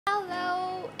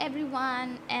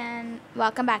everyone, and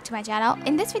welcome back to my channel.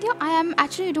 In this video I am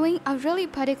actually doing a really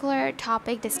particular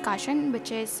topic discussion, which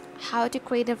is how to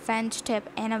create a French tip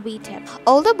and a V tip.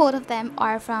 Although both of them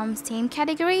are from same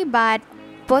category, but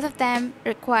both of them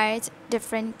requires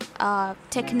different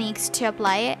techniques to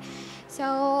apply it.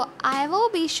 So I will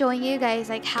be showing you guys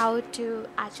like how to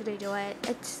actually do it.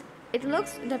 It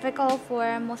looks difficult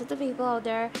for most of the people out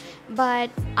there, but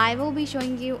I will be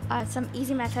showing you some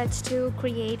easy methods to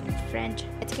create French.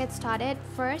 Let's get started.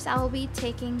 First, I will be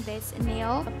taking this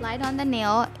nail. Applied on the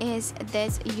nail is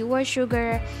this Your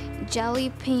Sugar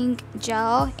Jelly Pink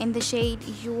Gel in the shade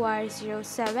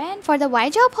UR07. For the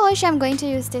white gel polish, I'm going to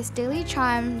use this Daily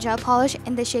Charm gel polish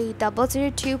in the shade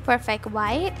 002 Perfect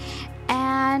White.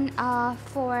 And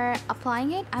for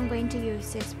applying it, I'm going to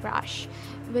use this brush,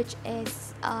 which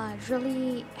is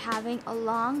really having a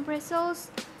long bristles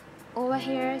over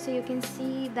here, so you can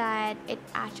see that it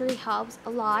actually helps a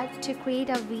lot to create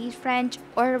a V French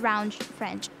or a round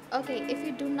French. Okay, if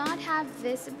you do not have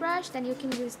this brush, then you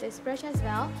can use this brush as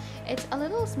well. It's a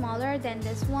little smaller than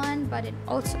this one, but it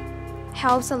also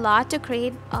helps a lot to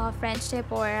create a French tip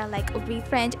or like a V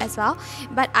French as well.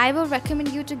 But I will recommend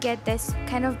you to get this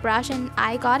kind of brush, and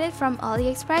I got it from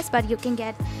Aliexpress, but you can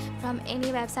get from any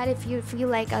website if you feel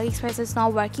like Aliexpress is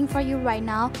not working for you right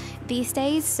now these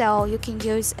days. So you can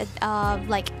use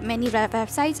like many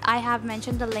websites. I have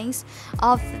mentioned the links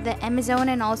of the Amazon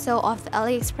and also of the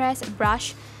Aliexpress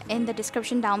brush in the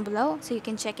description down below, so you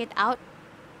can check it out.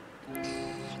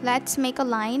 Let's make a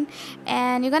line,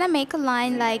 and you're gonna make a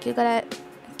line like you're gonna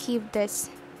keep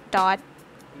this dot.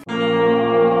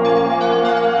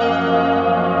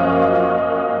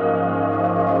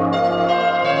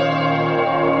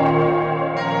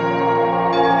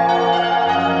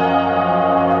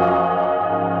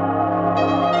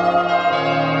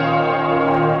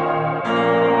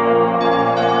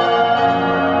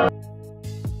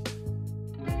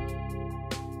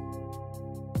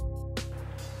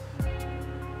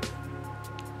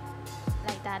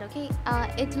 Okay,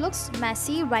 it looks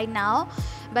messy right now,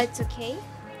 but it's okay.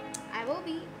 I will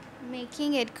be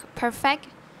making it perfect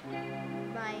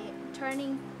by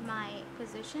turning my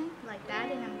position like that,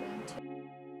 and I'm going to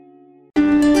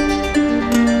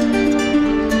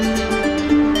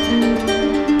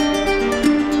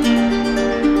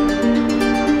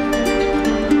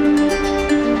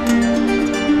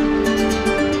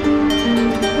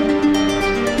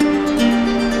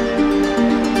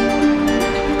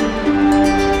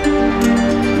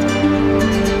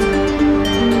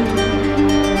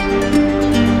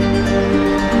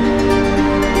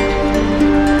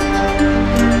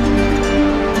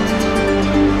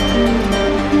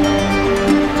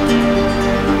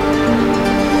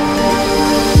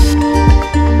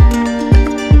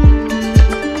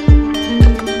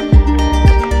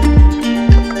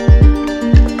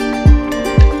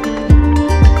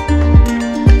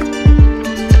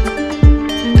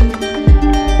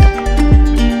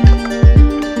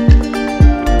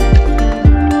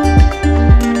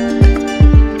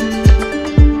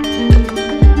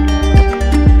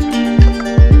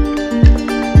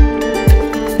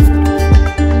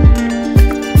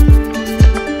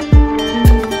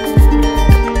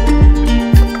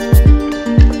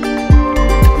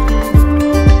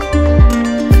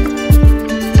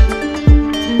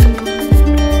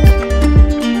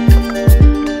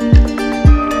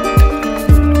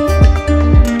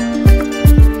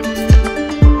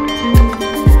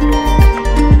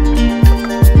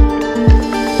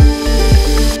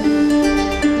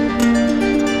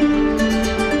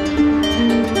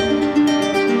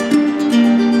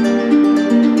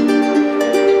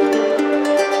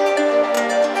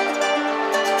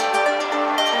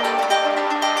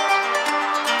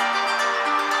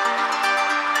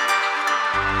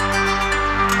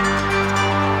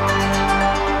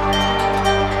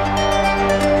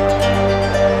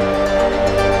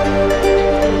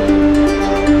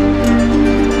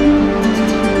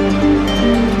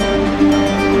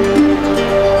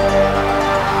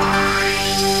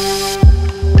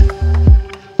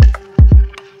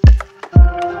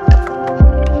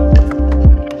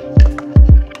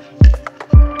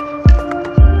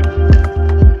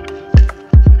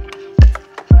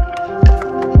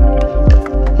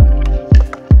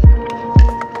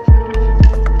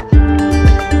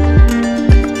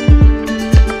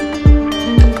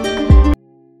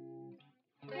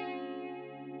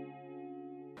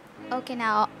Okay,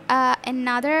 now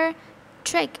another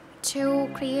trick to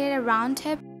create a round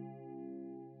tip,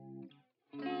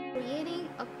 creating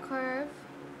a curve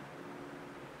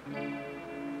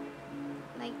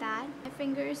like that. My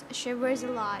fingers shivers a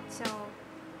lot, so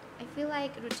I feel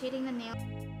like rotating the nail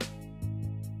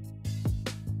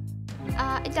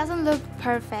it doesn't look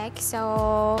perfect.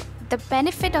 So the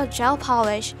benefit of gel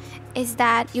polish is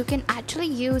that you can actually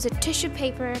use a tissue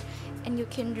paper and you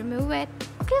can remove it.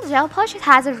 Okay, gel polish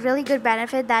has a really good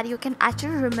benefit that you can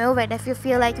actually remove it if you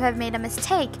feel like you have made a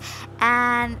mistake,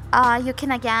 and you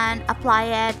can again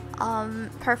apply it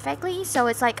perfectly. So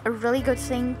it's like a really good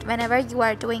thing whenever you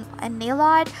are doing a nail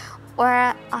art or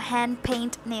a hand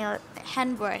paint nail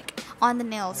handwork on the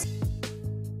nails.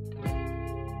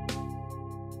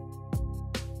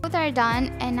 Both are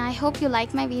done, and I hope you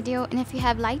liked my video, and if you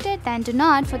have liked it, then do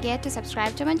not forget to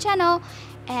subscribe to my channel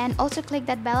and also click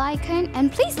that bell icon,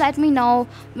 and please let me know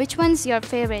which one's your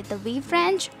favorite, the V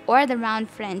French or the round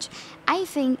French. I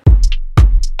think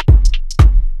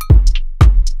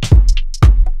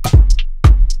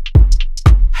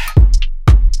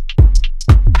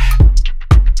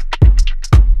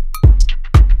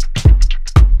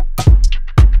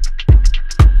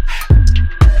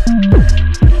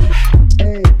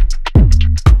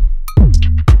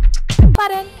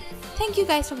button. Thank you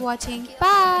guys for watching.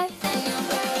 Bye.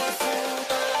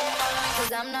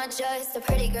 'Cause I'm not just a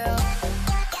pretty girl.